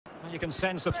You can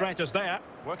sense the threat is there.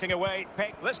 Working away,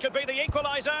 pick. This could be the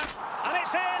equaliser. And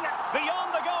it's in! Beyond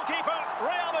the goalkeeper.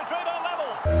 Real Madrid are level.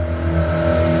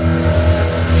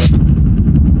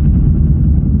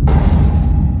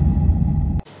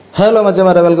 Hello,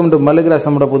 welcome to Mallu Gracz.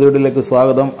 നമ്മുടെ പുതിയ വീഡിയോയിലേക്ക്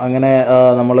സ്വാഗതം. അങ്ങനെ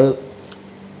നമ്മൾ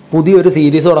പുതിയൊരു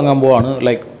series തുടങ്ങാൻ പോവാണ്.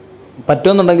 Like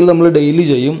പറ്റുമെന്നുണ്ടെങ്കിൽ നമ്മൾ ഡെയിലി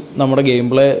ചെയ്യും. നമ്മുടെ ഗെയിം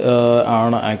പ്ലേ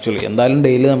ആണ് ആക്ച്വലി. എന്തായാലും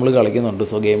ഡെയിലി നമ്മൾ കളിക്കുന്നുണ്ട്.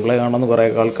 സോ ഗെയിം പ്ലേ കാണുമെന്ന് കുറേ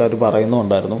ആൾക്കാർ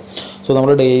പറയുന്നുണ്ടായിരുന്നു. സോ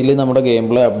നമ്മൾ ഡെയിലി നമ്മുടെ ഗെയിം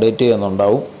പ്ലേ അപ്ഡേറ്റ്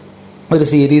ചെയ്യുന്നുണ്ടാവും. ഒരു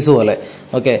സീരീസ് പോലെ.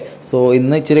 ഓക്കെ, സോ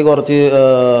ഇന്ന് ഇച്ചിരി കുറച്ച്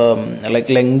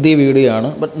ലൈക്ക് ലെങ്തി വീഡിയോ ആണ്.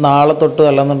 ബട്ട് നാളെ തൊട്ട്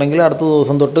അല്ലെന്നുണ്ടെങ്കിൽ അടുത്ത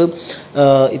ദിവസം തൊട്ട്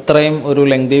ഇത്രയും ഒരു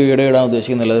ലെങ്തി വീഡിയോ ഇടാൻ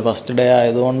ഉദ്ദേശിക്കുന്നില്ല. ഫസ്റ്റ് ഡേ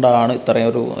ആയതുകൊണ്ടാണ് ഇത്രയും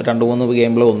ഒരു 2-3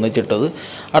 ഗെയിമിൽ ഒന്നിച്ചിട്ടത്.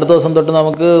 അടുത്ത ദിവസം തൊട്ട്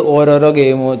നമുക്ക് ഓരോരോ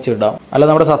ഗെയിം വെച്ചിടാം. അല്ല,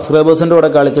 നമ്മുടെ സബ്സ്ക്രൈബേഴ്സിൻ്റെ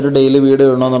കൂടെ കളിച്ചിട്ട് ഡെയിലി വീഡിയോ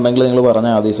ഇടണമെന്നുണ്ടെങ്കിൽ നിങ്ങൾ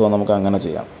പറഞ്ഞാൽ മതി. സോ നമുക്ക് അങ്ങനെ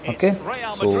ചെയ്യാം. Okay,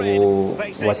 so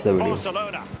watch the video.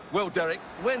 Well, Derek,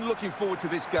 when looking forward to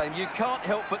this game, you can't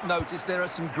help but notice there are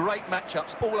some great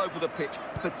matchups all over the pitch,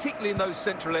 particularly in those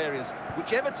central areas.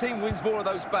 Whichever team wins more of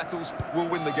those battles will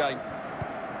win the game.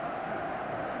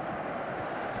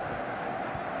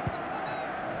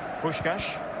 Pushkash.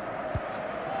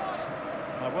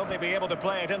 Now, will they be able to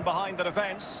play it in behind the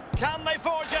defence? Can they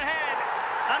forge ahead?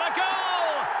 And a goal!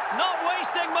 Not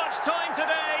wasting much time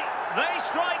today. They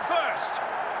strike first.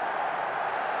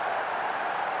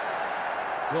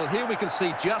 Well, here we can see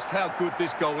just how good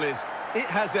this goal is. It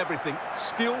has everything.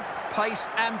 Skill, pace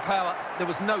and power. There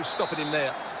was no stopping him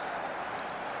there.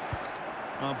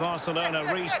 Well, Barcelona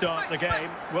restart the game.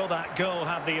 Will that goal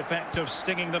have the effect of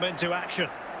stinging them into action?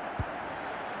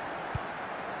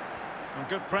 And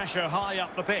good pressure high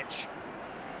up the pitch.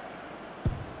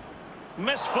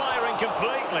 Misfiring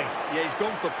completely. Yeah, he's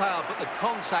gone for power, but the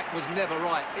contact was never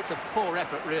right. It's a poor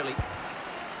effort, really.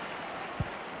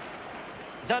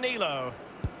 Danilo.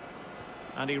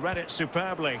 And he read it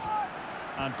superbly.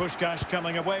 And Pushkash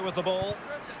coming away with the ball.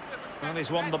 And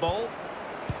he's won the ball.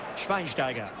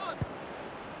 Schweinsteiger.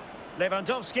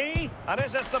 Lewandowski. And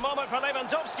is this the moment for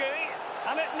Lewandowski?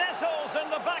 And it nestles in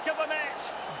the back of the net.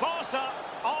 Barca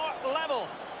are level.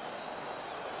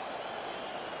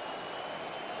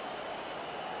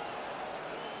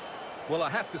 Well,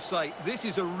 I have to say, this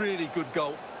is a really good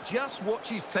goal. Just watch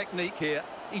his technique here.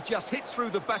 He just hits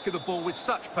through the back of the ball with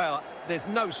such power. There's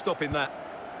no stopping that.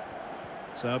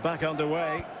 So back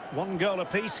underway. 1 goal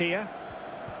apiece here.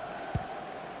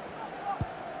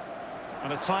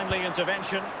 And a timely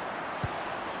intervention.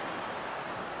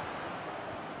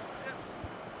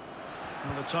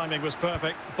 And the timing was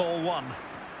perfect. Ball 1.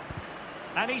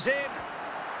 And he's in.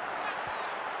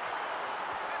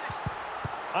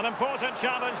 An important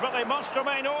challenge, but they must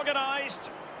remain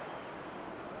organised.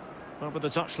 Over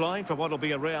the touchline for what will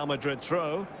be a Real Madrid throw.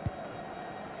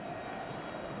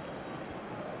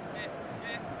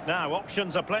 Now,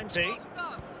 options are plenty.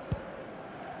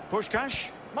 Pushkash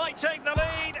might take the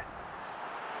lead.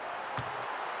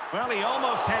 Well, he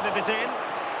almost headed it in.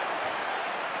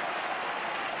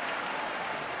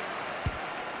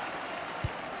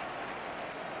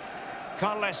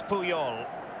 Carles Puyol.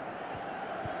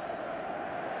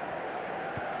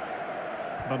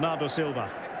 Bernardo Silva.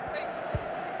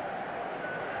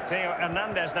 Theo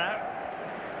Hernandez now.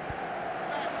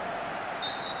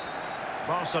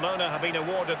 Barcelona have been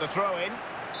awarded the throw-in.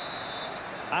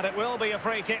 And it will be a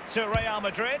free kick to Real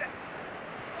Madrid.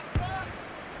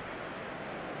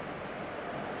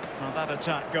 Well, that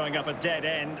attack going up a dead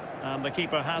end. And the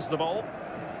keeper has the ball.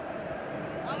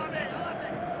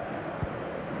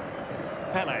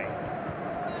 Pele.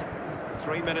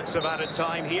 3 minutes of added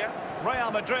time here.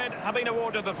 Real Madrid have been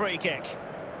awarded the free kick.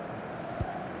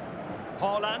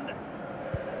 Haaland.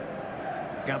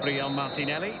 Gabriel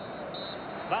Martinelli.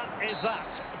 That is that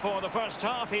for the first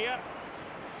half here.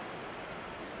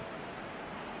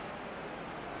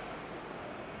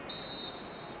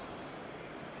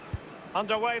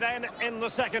 Underway then in the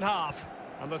second half.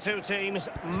 And the two teams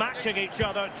matching each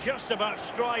other just about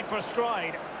stride for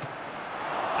stride.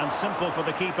 And simple for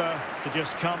the keeper to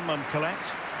just come and collect.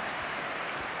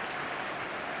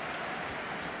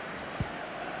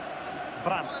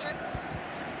 Brandt.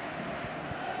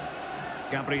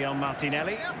 Gabriel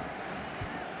Martinelli.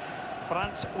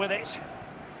 Brandt with it.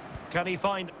 Can he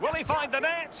find... Will he find the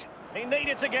net? He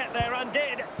needed to get there and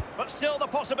did, but still the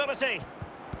possibility.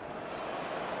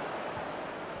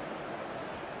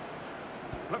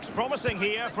 Looks promising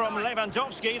here from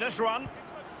Lewandowski, this run.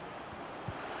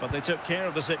 But they took care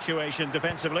of the situation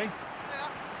defensively.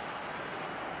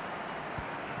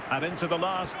 And into the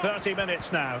last 30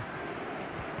 minutes now.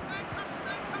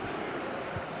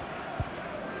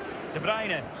 De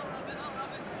Bruyne.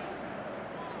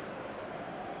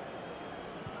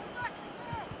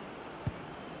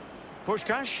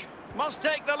 Puskás must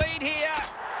take the lead here.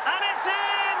 And it's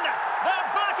in!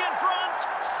 They're back in front!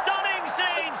 Stunning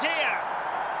scenes here!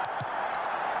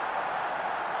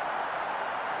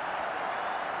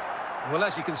 Well,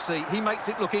 as you can see, he makes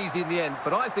it look easy in the end,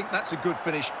 but I think that's a good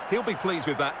finish. He'll be pleased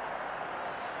with that.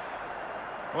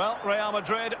 Well, Real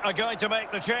Madrid are going to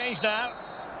make the change now.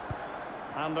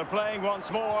 And they're playing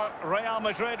once more. Real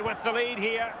Madrid with the lead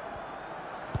here.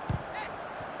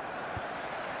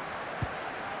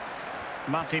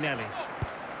 Martinelli.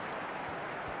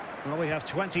 Well, we have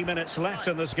 20 minutes left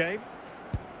in this game.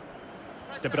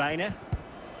 De Bruyne.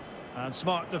 And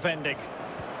smart defending.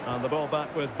 And the ball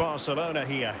back with Barcelona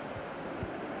here.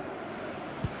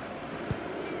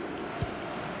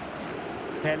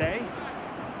 Pelé.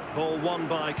 Ball won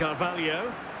by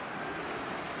Carvalho.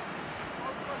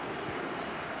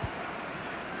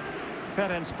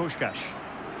 Ferenc Puskás.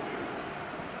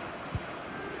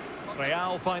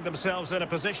 Real find themselves in a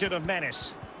position of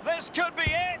menace. This could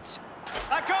be it!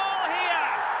 A goal here!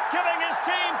 Giving his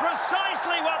team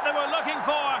precisely what they were looking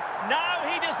for. Now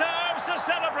he deserves to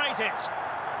celebrate it.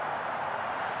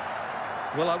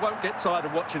 Well, I won't get tired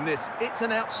of watching this. It's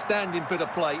an outstanding bit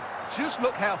of play. Just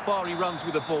look how far he runs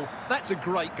with the ball. That's a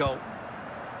great goal.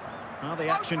 Well, the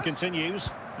action continues,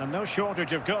 and no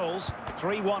shortage of goals.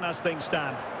 3-1 as things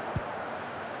stand.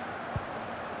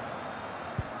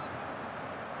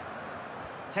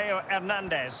 Theo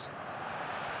Hernandez.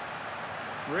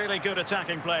 Really good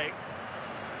attacking play.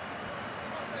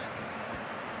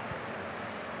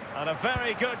 And a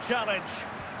very good challenge.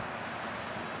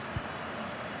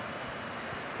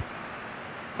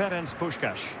 Ferenc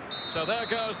Puskás. So there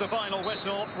goes the final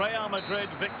whistle. Real Madrid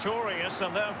victorious,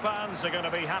 and their fans are going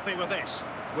to be happy with this.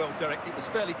 Well, Derek, it was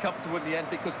fairly comfortable in the end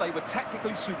because they were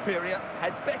tactically superior,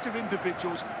 had better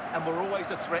individuals, and were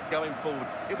always a threat going forward.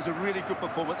 It was a really good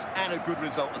performance and a good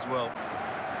result as well.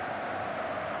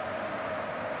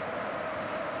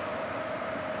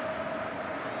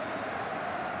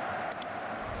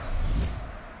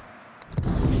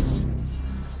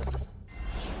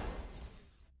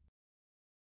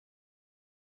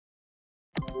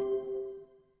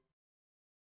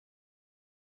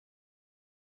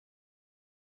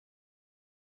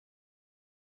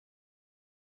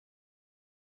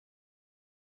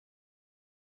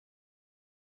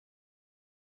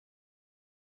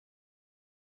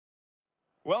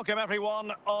 Welcome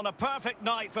everyone on a perfect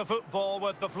night for football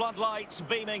with the floodlights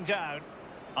beaming down.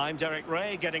 I'm Derek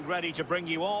Ray, getting ready to bring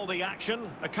you all the action,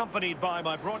 accompanied by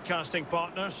my broadcasting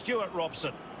partner Stuart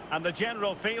Robson. And the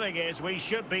general feeling is we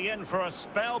should be in for a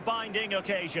spellbinding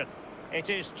occasion. It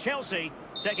is Chelsea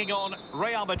taking on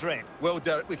Real Madrid. Well,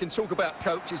 Derek, we can talk about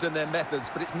coaches and their methods,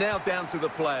 but it's now down to the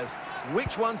players.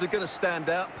 Which ones are going to stand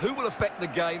out, who will affect the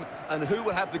game, and who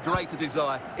will have the greater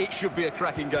desire? It should be a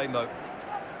cracking game, though.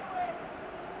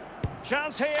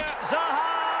 Chance here,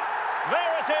 Zaha!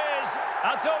 There it is!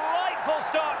 A delightful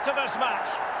start to this match.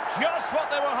 Just what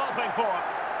they were hoping for.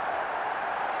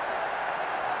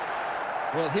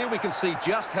 Well, here we can see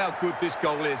just how good this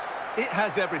goal is. It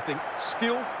has everything.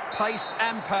 Skill, pace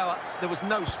and power. There was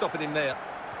no stopping him there.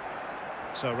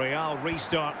 So Real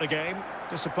restart the game.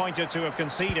 Disappointed to have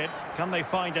conceded. Can they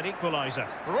find an equaliser?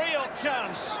 Real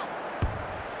chance!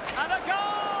 And a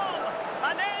goal!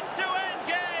 An end-to-end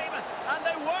game! And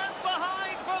they weren't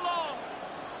behind for long.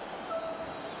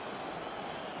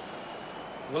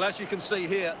 Well, as you can see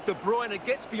here, De Bruyne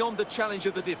gets beyond the challenge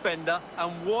of the defender,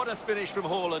 and what a finish from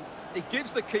Haaland. It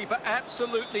gives the keeper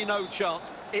absolutely no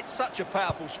chance. It's such a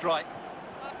powerful strike.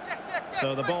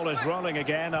 So the ball is rolling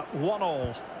again at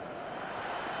 1-1.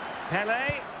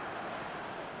 Pelé.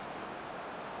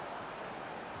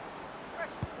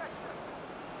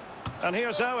 And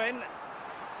here's Owen.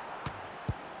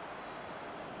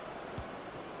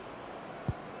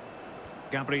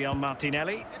 Gabriel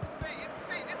Martinelli.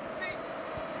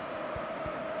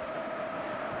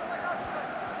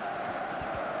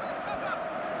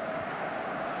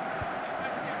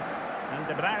 And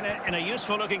De Bruyne in a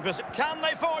useful looking position. Can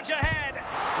they forge ahead?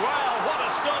 Well, what a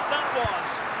stop that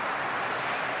was.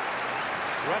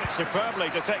 Read it superbly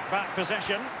to take back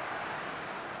possession.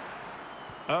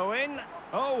 Owen.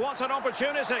 Oh, what an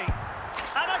opportunity.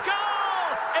 And a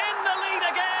goal! In the lead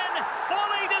again!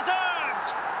 Fully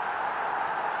deserved!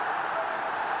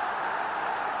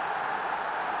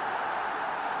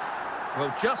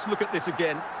 Well, just look at this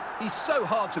again. He's so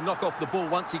hard to knock off the ball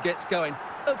once he gets going.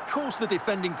 Of course the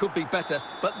defending could be better,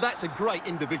 but that's a great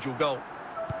individual goal.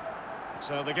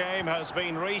 So the game has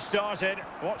been restarted.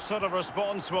 What sort of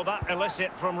response will that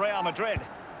elicit from Real Madrid?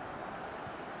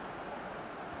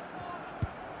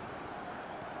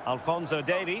 Alphonso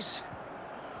Davies.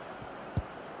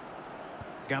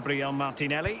 Gabriel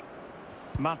Martinelli.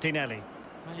 Martinelli.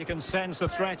 Well, you can sense the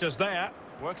threat is there.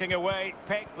 Working away,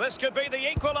 pick. This could be the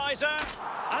equaliser.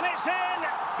 And it's in!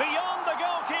 Beyond the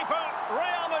goalkeeper.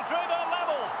 Real Madrid are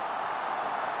level.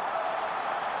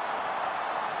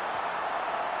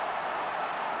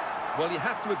 Well, you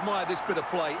have to admire this bit of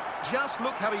play. Just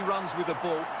look how he runs with the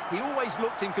ball. He always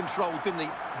looked in control, didn't he?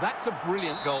 That's a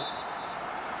brilliant goal.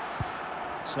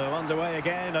 So underway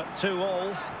again at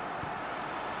 2-2.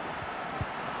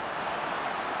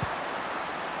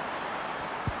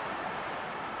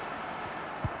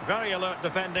 Very alert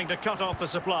defending to cut off the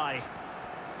supply.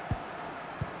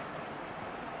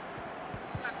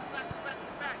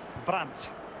 Brandt.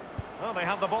 Well, they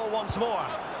have the ball once more.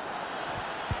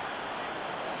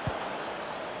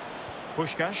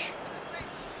 Puskás.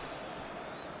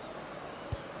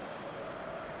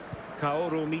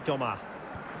 Kaoru Mitoma.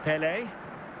 Pele.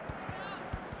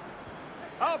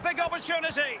 Oh, big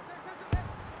opportunity.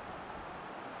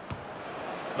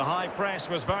 The high press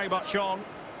was very much on.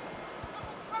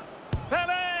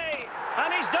 Pele!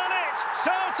 And he's done it!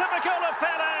 So typical of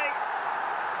Pele!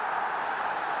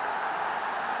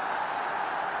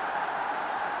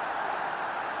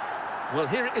 Well,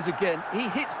 here it is again. He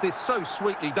hits this so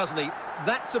sweetly, doesn't he?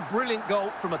 That's a brilliant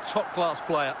goal from a top-class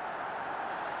player.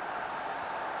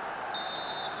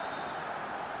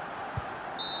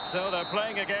 So they're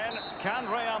playing again. Can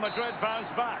Real Madrid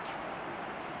bounce back?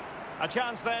 A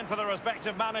chance then for the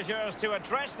respective managers to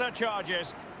address their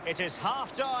charges. It is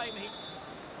half-time.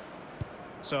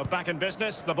 So back in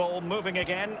business, the ball moving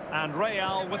again, and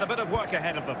Real with a bit of work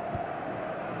ahead of them.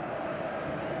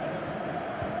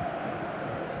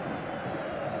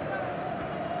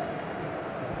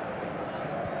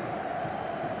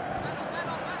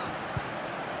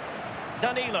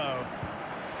 Danilo.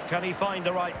 Can he find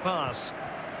the right pass?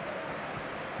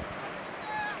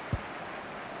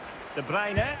 De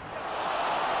Bruyne.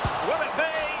 Will it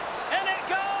be? In it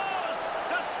goes!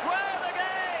 To square the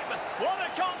game! What a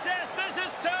contest this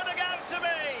is turning out to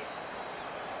be!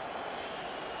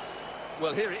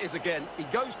 Well, here it is again. He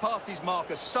goes past his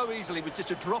marker so easily with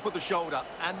just a drop of the shoulder.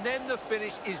 And then the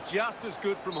finish is just as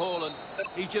good from Haaland.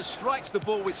 He just strikes the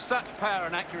ball with such power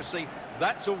and accuracy.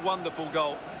 That's a wonderful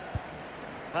goal.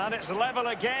 And it's level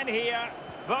again here.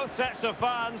 Both sets of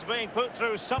fans being put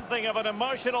through something of an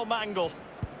emotional mangle.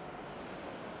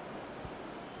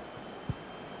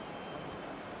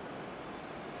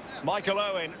 Michael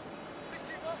Owen.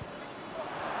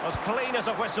 As clean as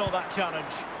a whistle, that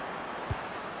challenge.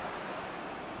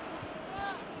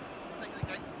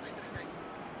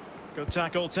 Good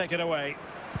tackle taken away.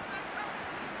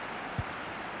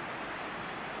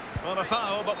 Well, a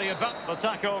foul, but the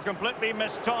tackle completely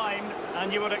mistimed,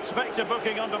 and you would expect a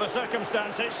booking under the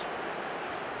circumstances.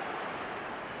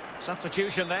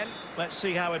 Substitution then. Let's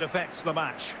see how it affects the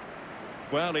match.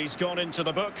 Well, he's gone into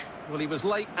the book. Well, he was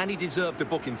late and he deserved a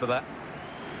booking for that.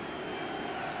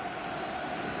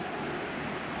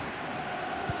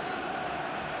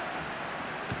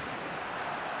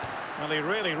 Well, he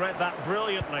really read that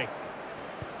brilliantly.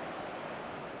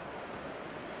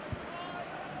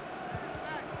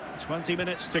 "20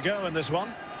 minutes to go in this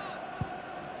one.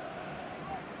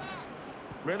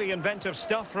 Really inventive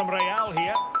stuff from Real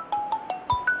here.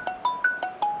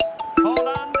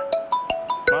 Haaland.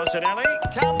 Martinelli.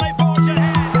 Can they forge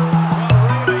ahead?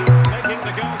 Well, really making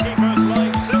the goalkeeper's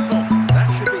life simple. That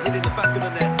should be hitting the back of the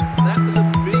net. That was a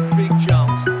big, big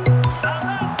chance. And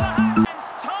that's the happens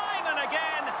time and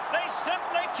again. They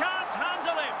simply can't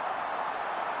handle him.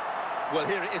 Well,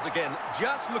 here it is again.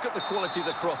 Just look at the quality of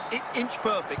the cross. It's inch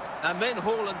perfect. And then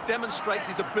Haaland demonstrates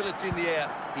his ability in the air.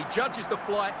 He judges the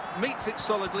flight, meets it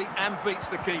solidly, and beats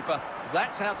the keeper.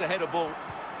 That's how to head a ball.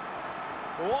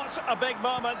 What a big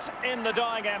moment in the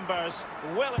dying embers.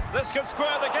 Well, this could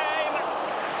square the game.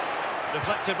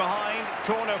 Deflected behind,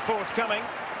 corner forthcoming.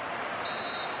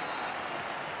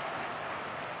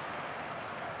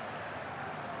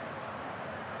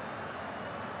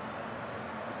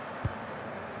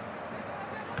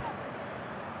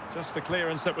 Just the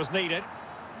clearance that was needed.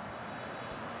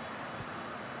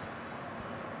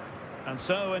 And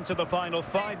so into the final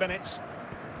 5 minutes.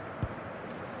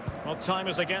 Well, time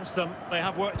is against them. They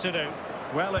have work to do.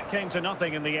 Well, it came to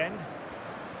nothing in the end.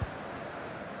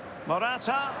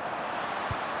 Morata.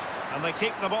 And they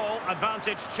keep the ball.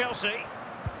 Advantage Chelsea.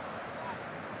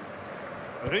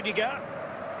 Rudiger.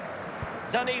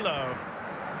 Danilo.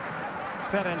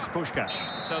 Ferenc Puskás.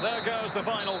 So there goes the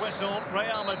final whistle.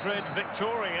 Real Madrid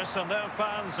victorious, and their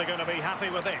fans are going to be happy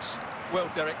with this. Well,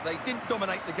 Derek, they didn't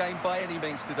dominate the game by any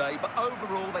means today, but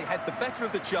overall they had the better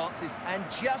of the chances and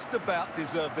just about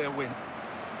deserved their win.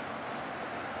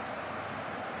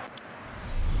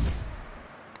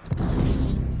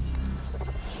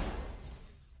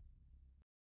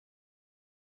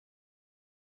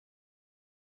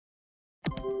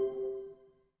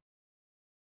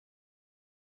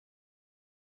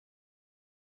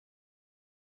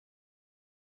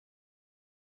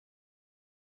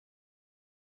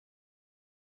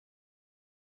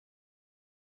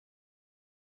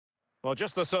 Well,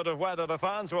 just the sort of weather the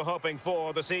fans were hoping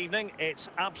for this evening. It's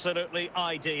absolutely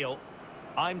ideal.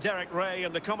 I'm Derek Ray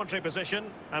in the commentary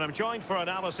position, and I'm joined for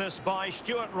analysis by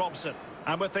Stuart Robson.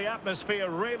 And with the atmosphere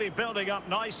really building up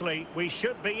nicely, we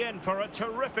should be in for a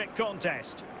terrific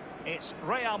contest. It's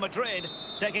Real Madrid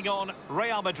taking on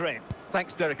Real Madrid.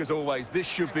 Thanks, Derek, as always. This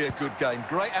should be a good game.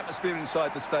 Great atmosphere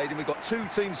inside the stadium. We've got two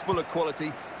teams full of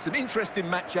quality, some interesting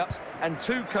matchups, and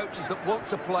two coaches that want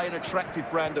to play an attractive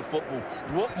brand of football.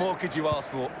 What more could you ask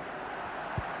for?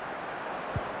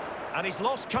 And he's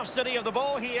lost custody of the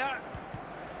ball here.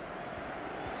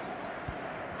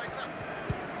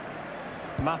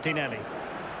 Martinelli.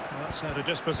 Well, that's how to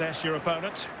dispossess your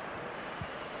opponent.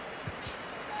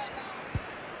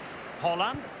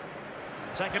 Holland.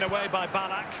 Taken away by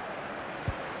Ballack.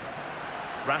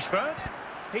 Rashford.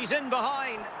 He's in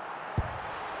behind.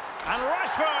 And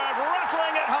Rashford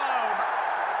rattling it home.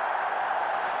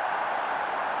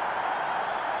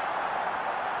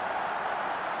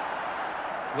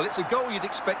 Well, it's a goal you'd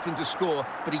expect him to score,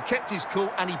 but he kept his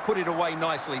cool and he put it away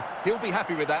nicely. He'll be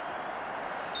happy with that.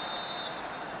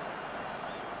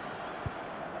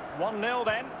 1-0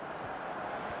 then.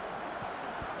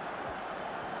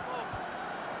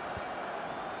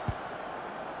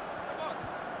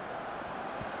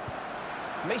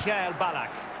 Michael Ballack.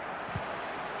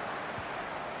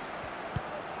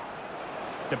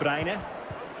 De Bruyne.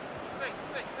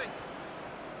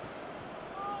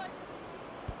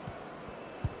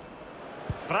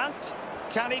 Brandt.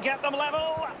 Can he get them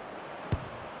level?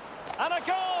 And a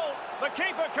goal! The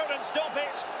keeper couldn't stop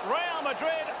it. Real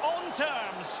Madrid on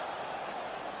terms.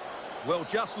 Well,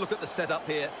 just look at the setup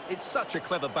here. It's such a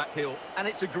clever back heel, and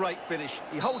it's a great finish.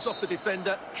 He holds off the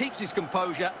defender, keeps his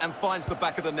composure, and finds the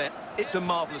back of the net. It's a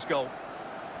marvellous goal.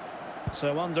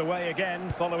 So underway again,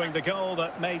 following the goal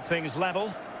that made things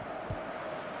level.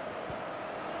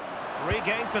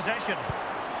 Regained possession.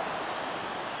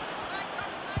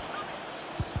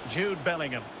 Jude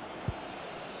Bellingham.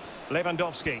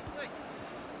 Lewandowski.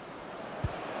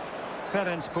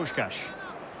 Ferenc Puskás.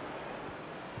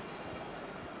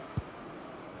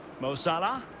 Mo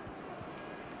Salah.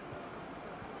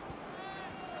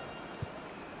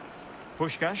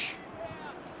 Puskás.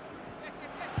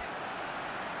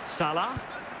 Salah.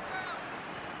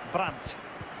 Brandt.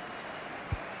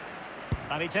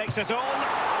 And he takes it on,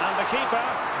 and the keeper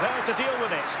there to deal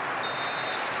with it.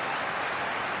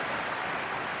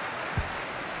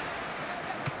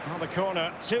 On the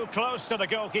corner, too close to the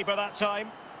goalkeeper that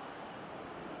time.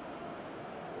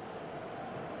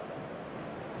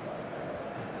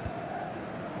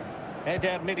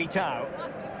 Eder Militao.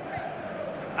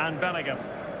 And Bellingham.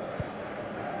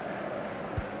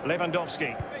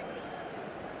 Lewandowski.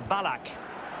 Ballack.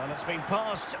 And it's been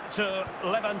passed to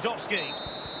Lewandowski.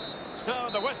 So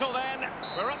the whistle then.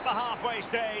 We're at the halfway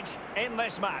stage in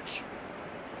this match.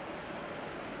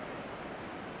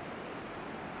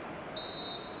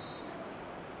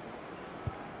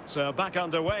 So back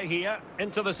underway here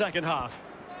into the second half.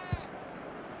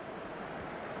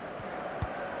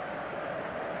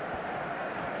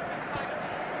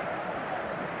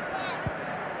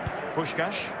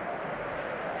 Puskás.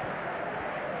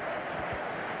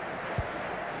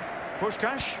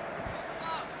 Puskás.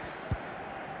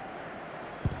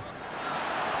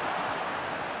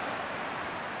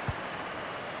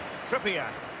 Trippier.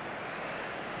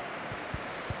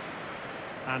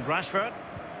 And Rashford.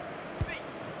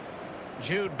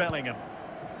 Jude Bellingham.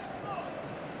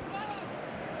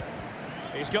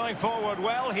 He's going forward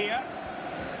well here.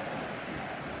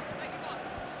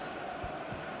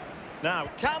 Now,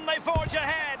 can they forge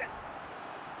ahead?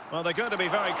 Well, they're going to be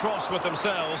very cross with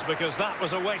themselves because that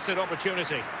was a wasted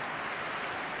opportunity.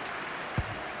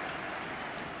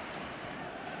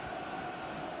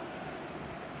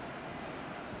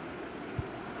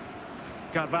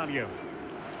 Carvalho.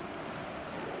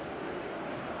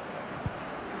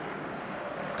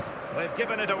 They've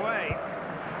given it away.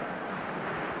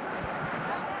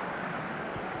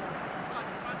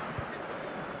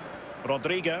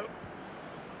 Rodrigo.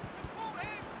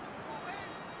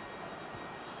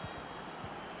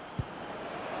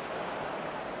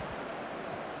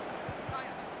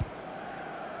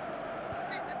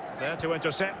 There to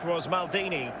intercept was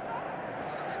Maldini.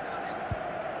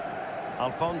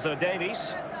 Alphonso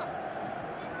Davies.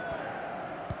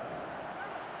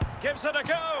 Gives it a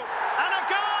go. And a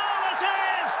goal it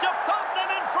is to put them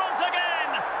in front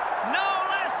again. No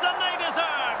less than they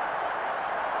deserve.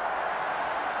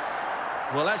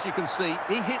 Well, as you can see,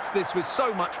 he hits this with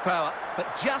so much power, but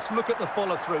just look at the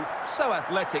follow-through. So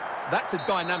athletic. That's a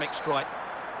dynamic strike.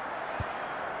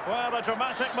 Well, a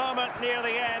dramatic moment near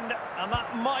the end, and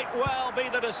that might well be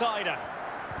the decider.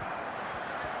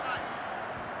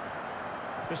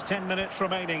 Just 10 minutes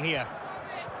remaining here.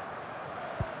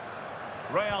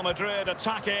 Real Madrid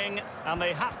attacking, and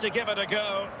they have to give it a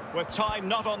go with time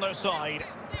not on their side.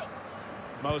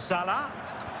 Mo Salah.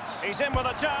 He's in with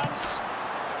a chance.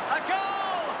 A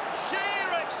goal!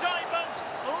 Sheer excitement.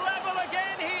 Level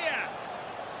again here.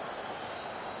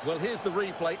 Well, here's the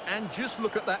replay, and just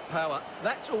look at that power.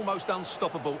 That's almost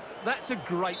unstoppable. That's a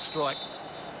great strike.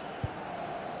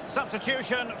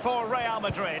 Substitution for Real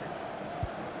Madrid.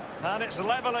 And it's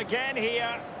level again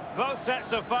here. Both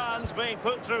sets of fans being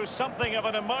put through something of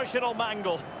an emotional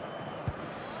mangle.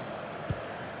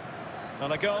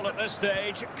 And a goal at this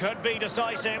stage could be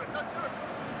decisive.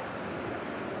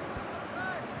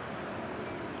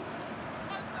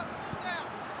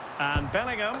 And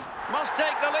Bellingham must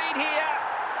take the lead here.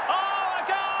 Oh, a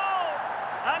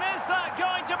goal! And is that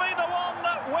going to be the one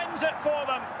that wins it for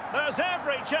them? There's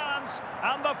every chance,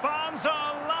 and the fans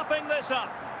are lapping this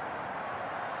up.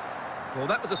 Well,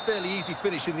 that was a fairly easy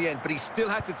finish in the end, but he still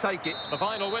had to take it. The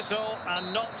final whistle,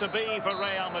 and not to be for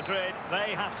Real Madrid.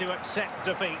 They have to accept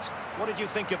defeat. What did you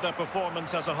think of their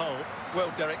performance as a whole?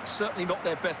 Well, Derek, certainly not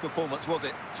their best performance, was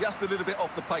it? Just a little bit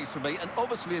off the pace for me, and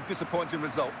obviously a disappointing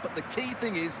result. But the key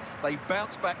thing is they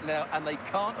bounce back now, and they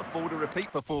can't afford a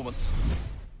repeat performance.